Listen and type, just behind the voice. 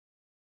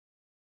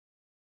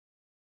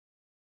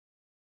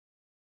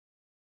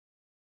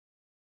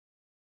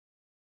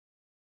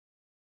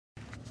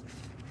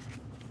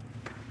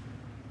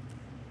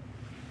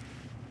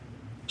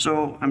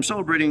So I'm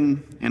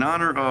celebrating in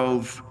honor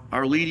of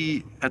Our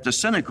Lady at the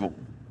Cenacle.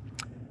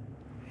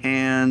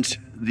 And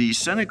the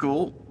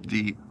cenacle,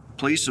 the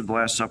place of the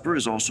Last Supper,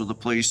 is also the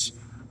place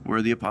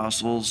where the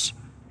apostles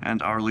and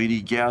Our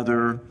Lady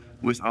gather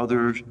with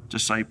other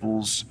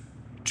disciples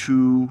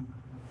to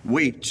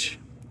wait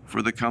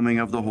for the coming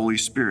of the Holy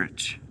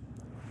Spirit.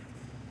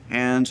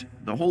 And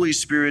the Holy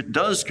Spirit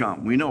does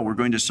come. We know we're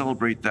going to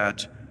celebrate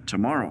that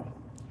tomorrow.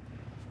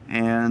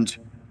 And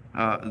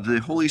the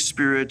Holy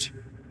Spirit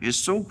is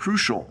so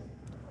crucial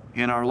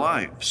in our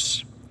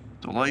lives,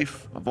 the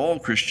life of all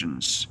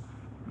Christians.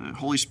 The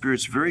Holy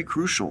Spirit's very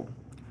crucial.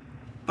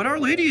 But Our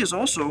Lady is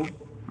also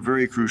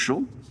very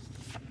crucial.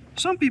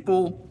 Some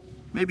people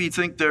maybe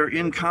think they're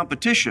in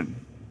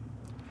competition.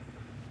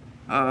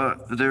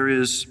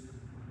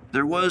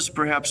 There was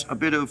perhaps a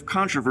bit of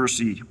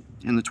controversy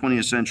in the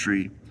 20th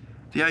century,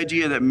 the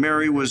idea that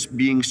Mary was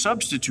being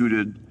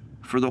substituted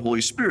for the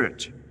Holy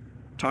Spirit,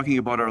 talking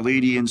about Our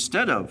Lady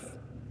instead of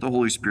the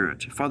Holy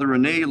Spirit. Father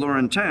René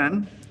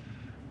Laurentin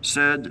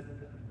said,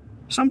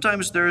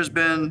 sometimes there has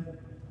been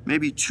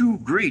maybe too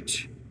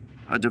great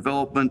a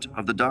development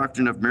of the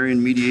doctrine of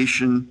Marian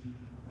mediation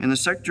in the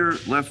sector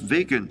left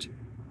vacant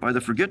by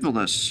the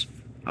forgetfulness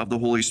of the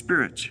Holy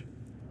Spirit.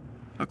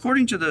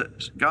 According to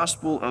the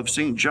Gospel of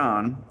St.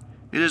 John,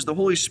 it is the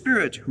Holy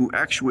Spirit who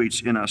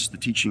actuates in us the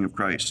teaching of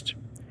Christ.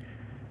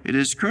 It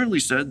is currently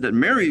said that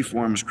Mary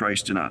forms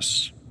Christ in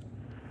us.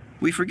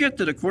 We forget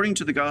that according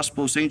to the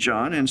Gospel of St.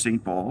 John and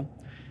St. Paul,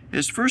 it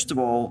is first of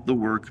all the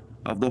work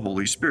of the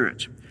Holy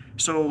Spirit.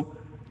 So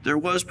there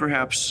was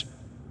perhaps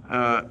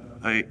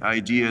an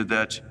idea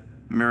that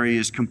Mary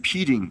is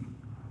competing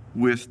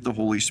with the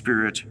Holy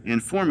Spirit in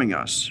forming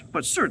us,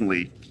 but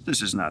certainly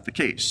this is not the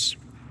case.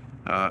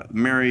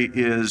 Mary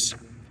is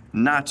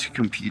not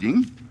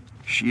competing.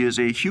 She is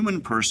a human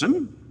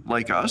person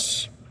like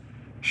us.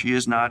 She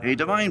is not a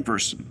divine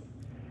person.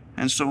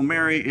 And so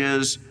Mary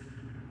is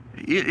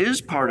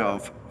part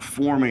of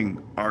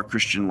forming our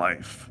Christian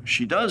life.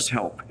 She does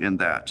help in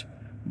that,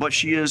 but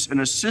she is an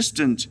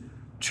assistant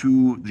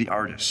to the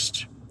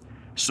artist.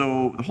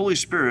 So the Holy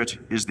Spirit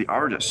is the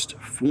artist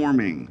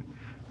forming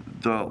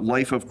the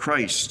life of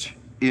Christ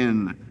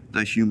in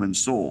the human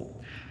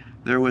soul.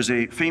 There was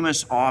a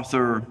famous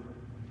author,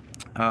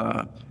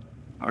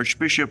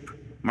 Archbishop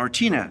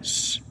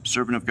Martinez,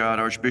 servant of God,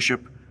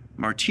 Archbishop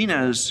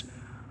Martinez,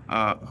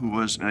 who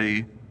was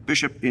a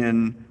bishop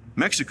in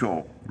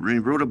Mexico. He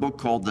wrote a book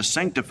called The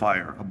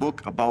Sanctifier, a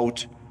book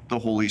about the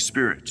Holy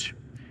Spirit.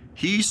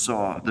 He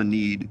saw the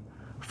need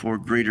for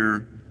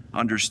greater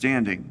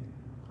understanding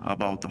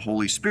about the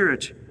Holy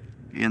Spirit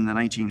in the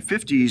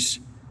 1950s,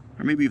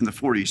 or maybe even the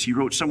 40s. He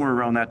wrote somewhere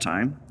around that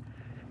time.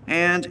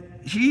 And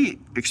he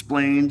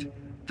explained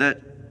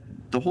that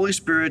the Holy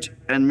Spirit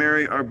and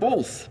Mary are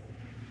both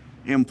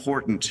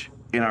important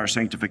in our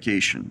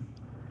sanctification.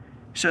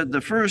 He said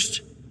the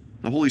first,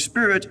 the Holy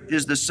Spirit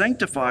is the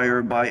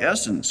sanctifier by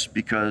essence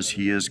because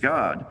he is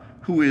God,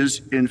 who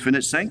is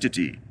infinite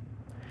sanctity.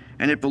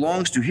 And it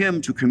belongs to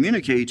him to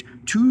communicate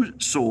to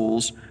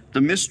souls the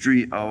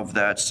mystery of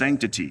that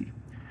sanctity.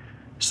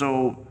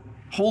 So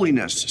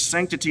holiness,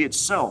 sanctity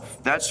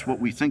itself, that's what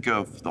we think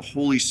of the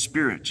Holy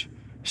Spirit.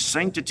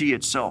 Sanctity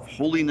itself,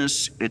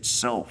 holiness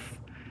itself.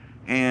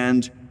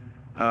 And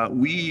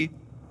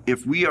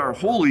if we are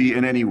holy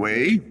in any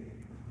way,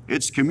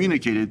 it's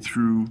communicated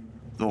through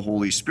the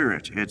Holy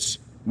Spirit. It's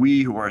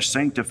we who are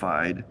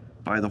sanctified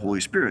by the Holy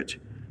Spirit.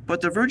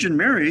 But the Virgin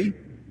Mary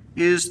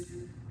is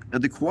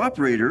the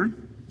cooperator,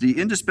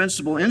 the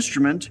indispensable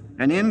instrument,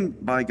 and in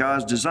and by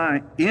God's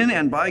design.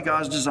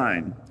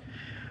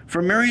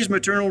 From Mary's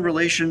maternal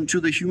relation to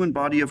the human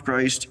body of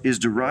Christ is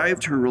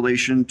derived her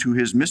relation to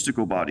his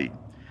mystical body,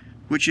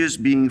 which is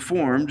being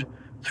formed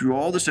through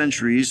all the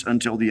centuries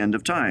until the end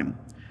of time,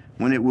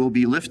 when it will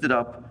be lifted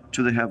up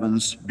to the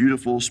heavens,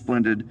 beautiful,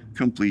 splendid,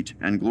 complete,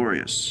 and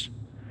glorious.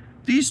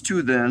 These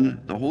two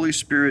then, the Holy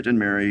Spirit and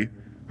Mary,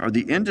 are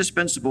the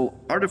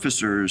indispensable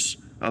artificers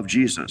of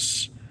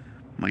Jesus,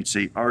 might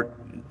say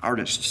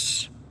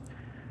artists,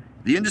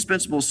 the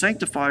indispensable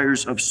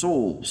sanctifiers of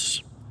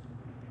souls.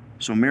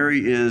 So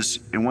Mary is,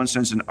 in one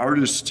sense, an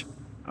artist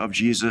of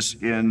Jesus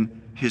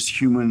in his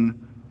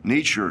human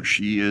nature.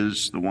 She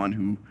is the one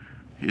who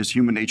his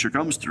human nature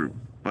comes through.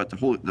 But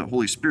the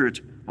Holy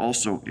Spirit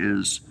also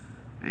is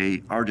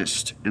an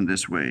artist in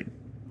this way.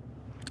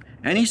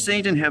 Any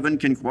saint in heaven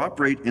can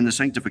cooperate in the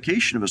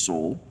sanctification of a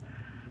soul,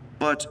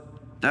 but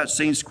that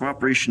saint's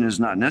cooperation is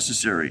not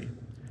necessary,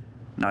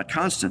 not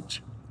constant.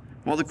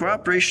 While the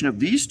cooperation of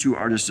these two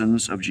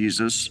artisans of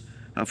Jesus,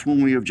 of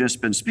whom we have just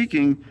been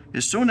speaking,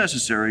 is so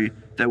necessary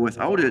that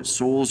without it,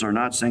 souls are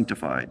not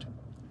sanctified.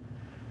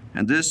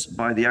 And this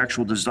by the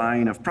actual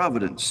design of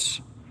providence.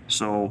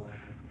 So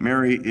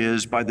Mary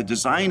is, by the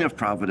design of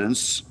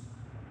providence,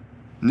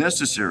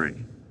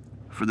 necessary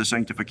for the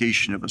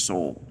sanctification of a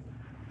soul.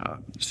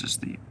 This is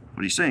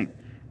what he's saying.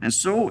 And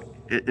so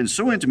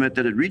intimate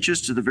that it reaches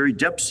to the very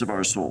depths of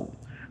our soul.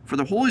 For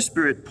the Holy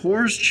Spirit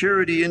pours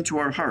charity into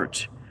our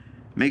heart,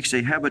 makes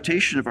a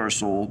habitation of our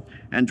soul,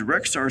 and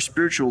directs our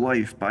spiritual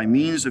life by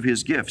means of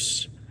his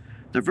gifts.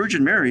 The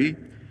Virgin Mary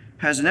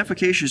has an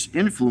efficacious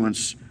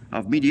influence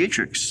of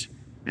mediatrix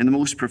in the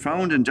most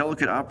profound and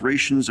delicate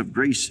operations of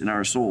grace in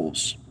our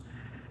souls.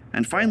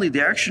 And finally,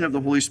 the action of the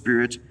Holy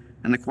Spirit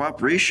and the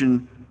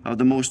cooperation of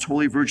the Most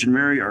Holy Virgin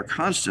Mary are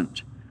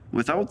constant.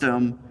 Without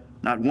them,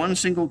 not one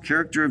single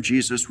character of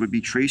Jesus would be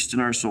traced in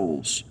our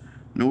souls,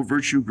 no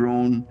virtue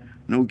grown,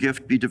 no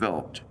gift be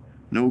developed,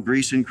 no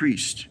grace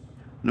increased,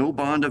 no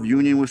bond of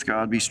union with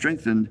God be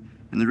strengthened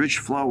in the rich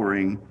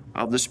flowering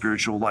of the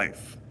spiritual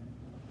life.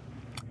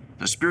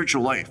 The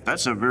spiritual life,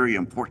 that's a very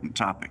important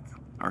topic,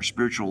 our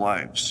spiritual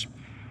lives.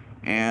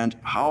 And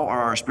how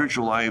are our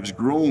spiritual lives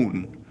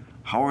grown?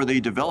 How are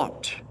they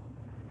developed?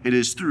 It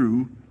is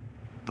through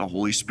the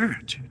Holy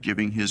Spirit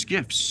giving his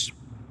gifts.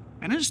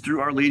 And it is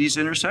through Our Lady's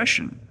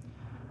intercession.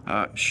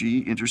 She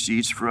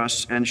intercedes for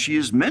us, and she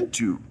is meant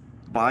to,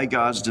 by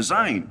God's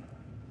design,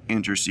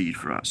 intercede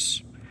for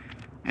us.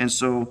 And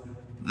so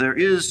there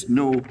is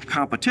no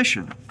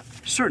competition,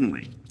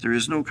 certainly. There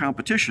is no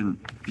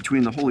competition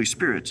between the Holy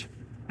Spirit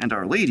and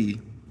Our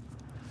Lady.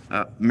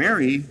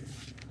 Mary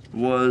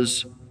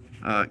was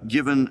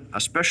given a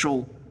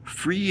special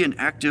free and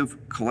active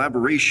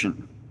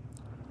collaboration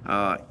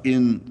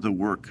in the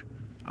work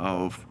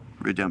of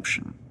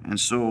redemption. And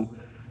so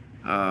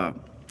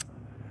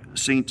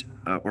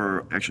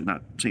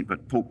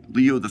Pope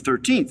Leo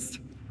XIII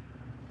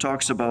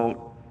talks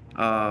about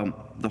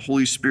the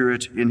Holy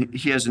Spirit.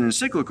 He has an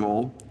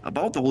encyclical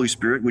about the Holy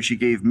Spirit, which he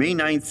gave May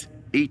 9th,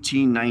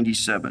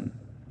 1897.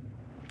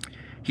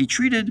 He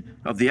treated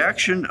of the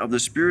action of the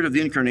Spirit of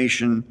the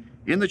Incarnation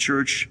in the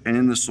Church and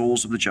in the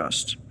souls of the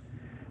just.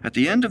 At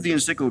the end of the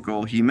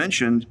encyclical, he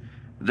mentioned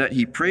that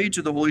he prayed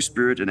to the Holy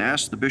Spirit and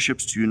asked the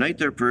bishops to unite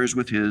their prayers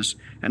with his,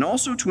 and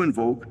also to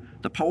invoke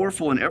the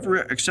powerful and ever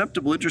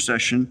acceptable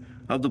intercession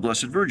of the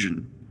Blessed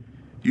Virgin.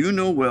 You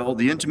know well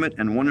the intimate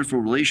and wonderful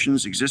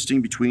relations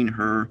existing between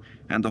her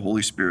and the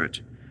Holy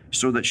Spirit,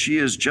 so that she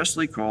is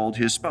justly called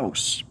his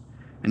spouse.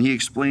 And he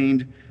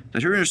explained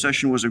that her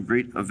intercession was of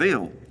great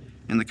avail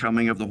in the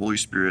coming of the Holy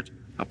Spirit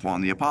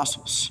upon the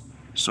apostles.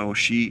 So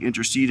she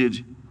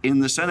interceded in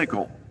the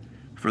cenacle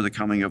for the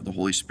coming of the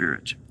Holy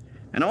Spirit.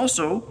 And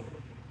also,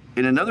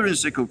 in another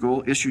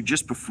encyclical issued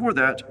just before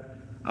that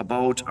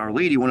about Our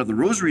Lady, one of the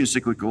Rosary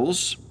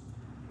encyclicals,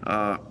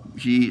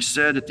 he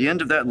said at the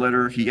end of that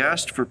letter, he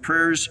asked for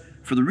prayers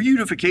for the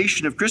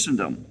reunification of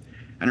Christendom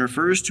and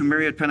refers to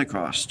Mary at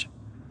Pentecost.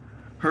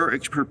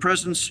 Her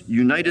presence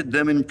united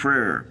them in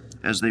prayer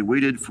as they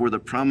waited for the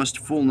promised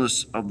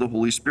fullness of the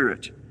Holy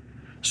Spirit.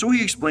 So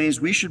he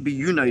explains we should be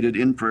united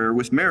in prayer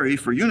with Mary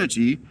for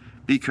unity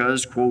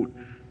because, quote,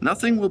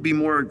 nothing will be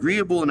more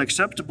agreeable and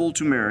acceptable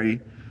to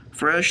Mary,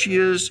 for as she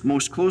is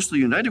most closely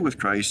united with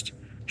Christ,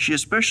 she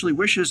especially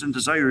wishes and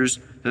desires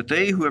that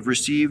they who have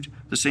received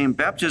the same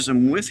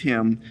baptism with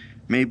him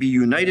may be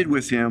united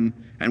with him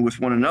and with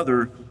one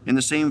another in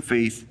the same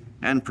faith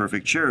and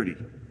perfect charity.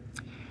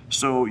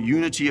 So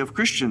unity of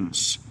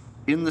Christians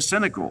in the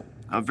cenacle,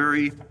 a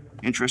very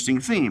interesting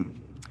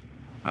theme.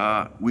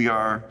 We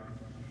are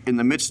in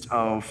the midst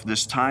of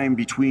this time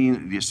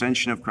between the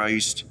ascension of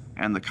Christ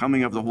and the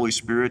coming of the Holy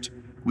Spirit.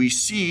 We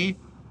see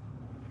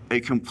a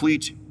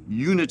complete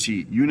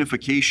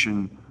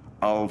unification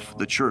of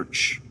the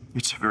church.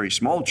 It's a very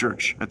small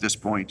church at this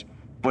point,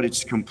 but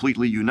it's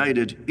completely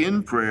united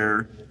in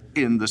prayer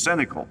in the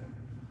cenacle.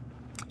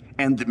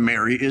 And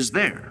Mary is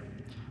there.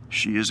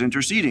 She is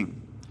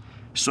interceding.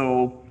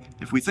 So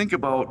if we think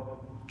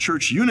about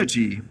church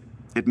unity,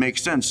 it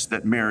makes sense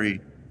that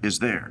Mary is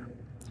there.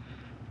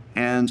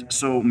 And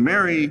so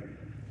Mary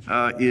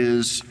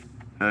is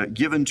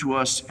given to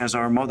us as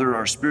our mother,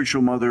 our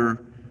spiritual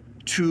mother,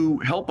 to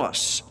help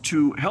us,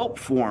 to help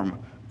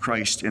form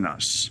Christ in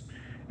us.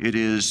 It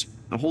is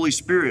the Holy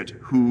Spirit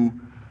who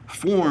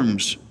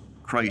forms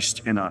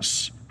Christ in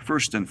us,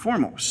 first and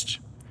foremost.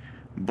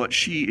 But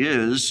she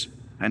is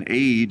an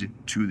aid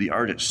to the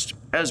artist,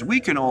 as we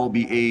can all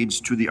be aids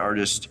to the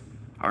artist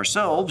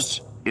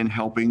ourselves in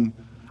helping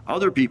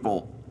other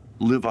people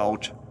live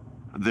out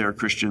their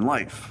Christian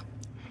life.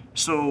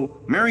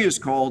 So Mary is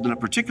called in a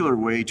particular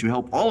way to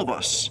help all of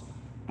us,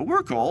 but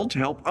we're called to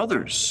help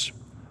others.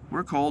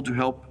 We're called to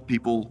help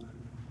people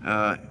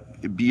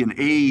be an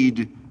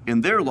aid in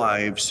their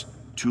lives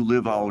to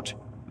live out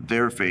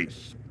their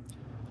faith.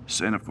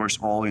 And of course,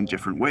 all in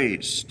different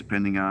ways,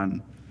 depending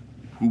on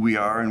who we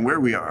are and where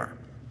we are.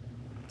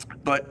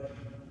 But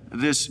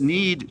this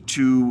need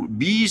to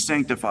be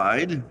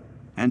sanctified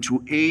and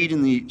to aid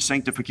in the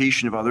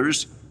sanctification of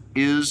others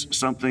is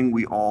something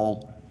we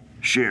all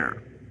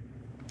share.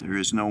 There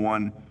is no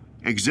one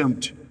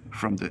exempt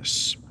from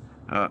this.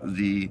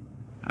 The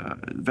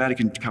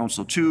Vatican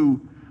Council II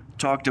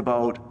talked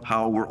about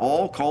how we're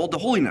all called to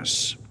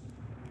holiness.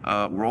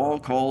 We're all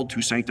called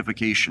to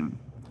sanctification.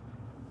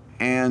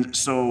 And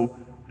so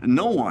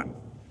no one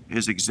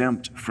is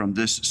exempt from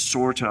this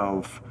sort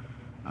of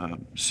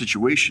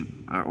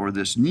situation or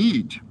this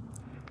need.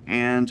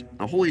 And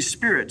the Holy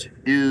Spirit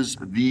is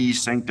the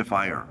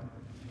sanctifier.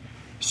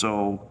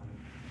 So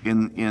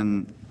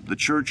In the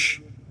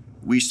church,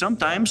 we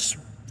sometimes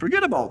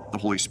forget about the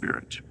Holy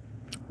Spirit.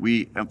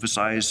 We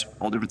emphasize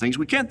all different things.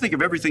 We can't think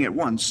of everything at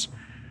once,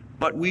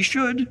 but we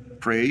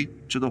should pray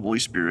to the Holy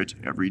Spirit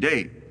every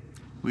day.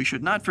 We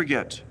should not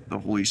forget the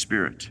Holy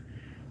Spirit.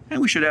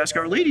 And we should ask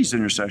Our Lady's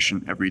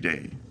intercession every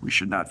day. We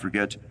should not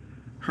forget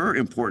her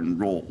important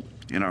role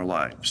in our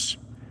lives.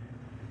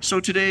 So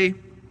today,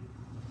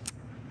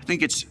 I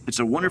think it's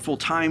a wonderful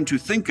time to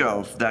think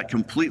of that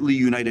completely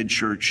united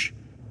church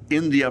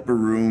in the upper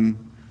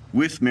room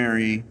with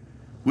Mary,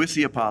 with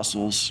the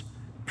apostles,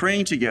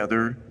 praying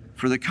together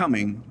for the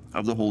coming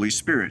of the Holy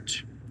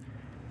Spirit.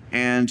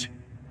 And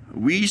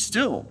we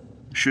still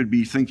should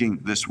be thinking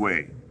this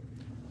way.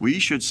 We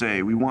should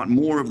say we want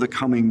more of the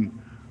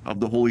coming of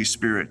the Holy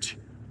Spirit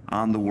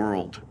on the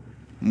world,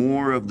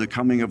 more of the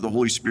coming of the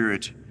Holy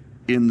Spirit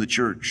in the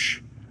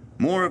church,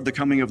 more of the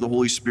coming of the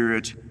Holy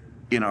Spirit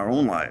in our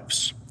own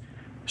lives,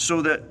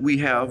 so that we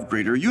have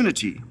greater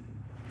unity.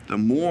 The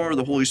more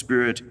the Holy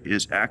Spirit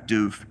is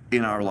active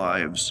in our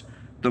lives,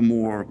 the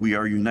more we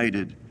are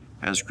united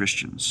as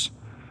Christians.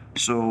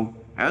 So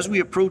as we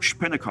approach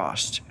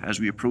Pentecost, as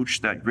we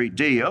approach that great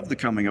day of the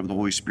coming of the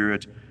Holy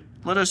Spirit,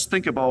 let us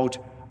think about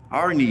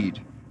our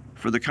need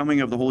for the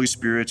coming of the Holy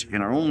Spirit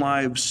in our own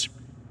lives,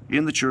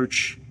 in the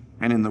church,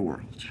 and in the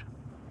world.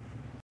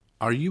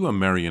 Are you a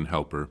Marian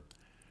helper?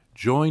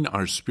 Join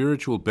our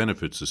Spiritual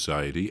Benefit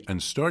Society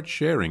and start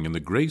sharing in the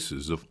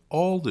graces of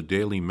all the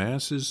daily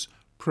masses,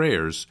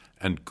 prayers,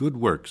 and good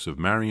works of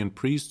Marian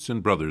priests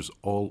and brothers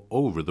all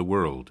over the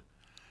world.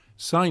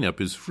 Sign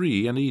up is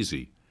free and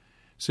easy.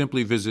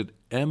 Simply visit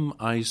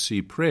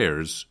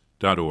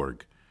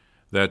micprayers.org.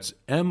 That's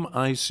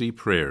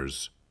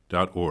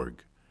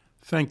micprayers.org.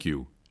 Thank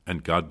you,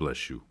 and God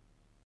bless you.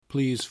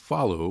 Please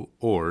follow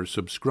or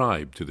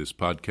subscribe to this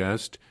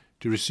podcast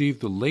to receive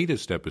the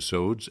latest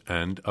episodes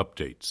and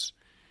updates.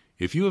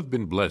 If you have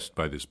been blessed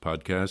by this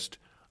podcast,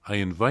 I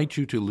invite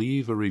you to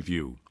leave a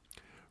review.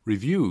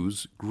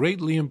 Reviews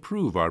greatly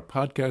improve our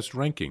podcast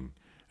ranking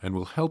and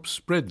will help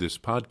spread this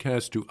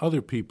podcast to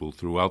other people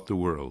throughout the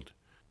world.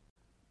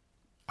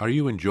 Are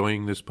you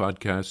enjoying this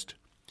podcast?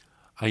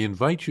 I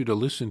invite you to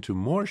listen to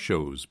more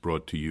shows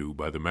brought to you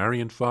by the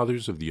Marian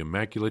Fathers of the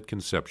Immaculate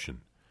Conception.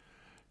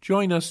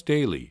 Join us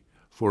daily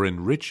for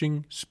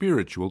enriching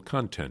spiritual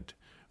content,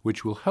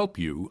 which will help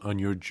you on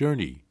your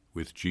journey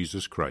with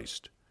Jesus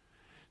Christ.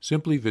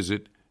 Simply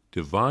visit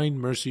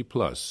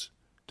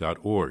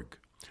DivineMercyPlus.org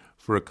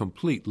for a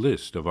complete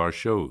list of our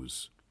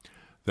shows.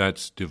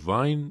 That's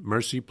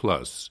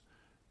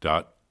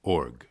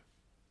DivineMercyPlus.org.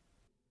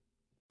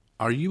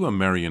 Are you a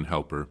Marian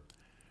helper?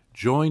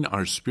 Join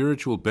our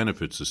Spiritual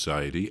Benefit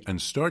Society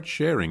and start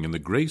sharing in the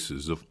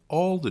graces of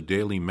all the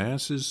daily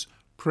masses,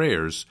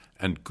 prayers,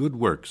 and good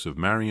works of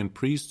Marian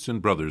priests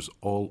and brothers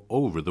all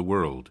over the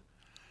world.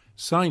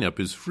 Sign up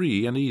is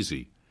free and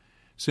easy.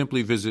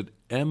 Simply visit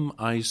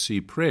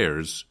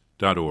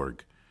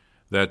micprayers.org.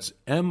 That's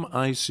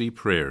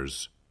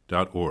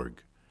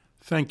micprayers.org.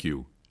 Thank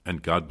you,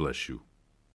 and God bless you.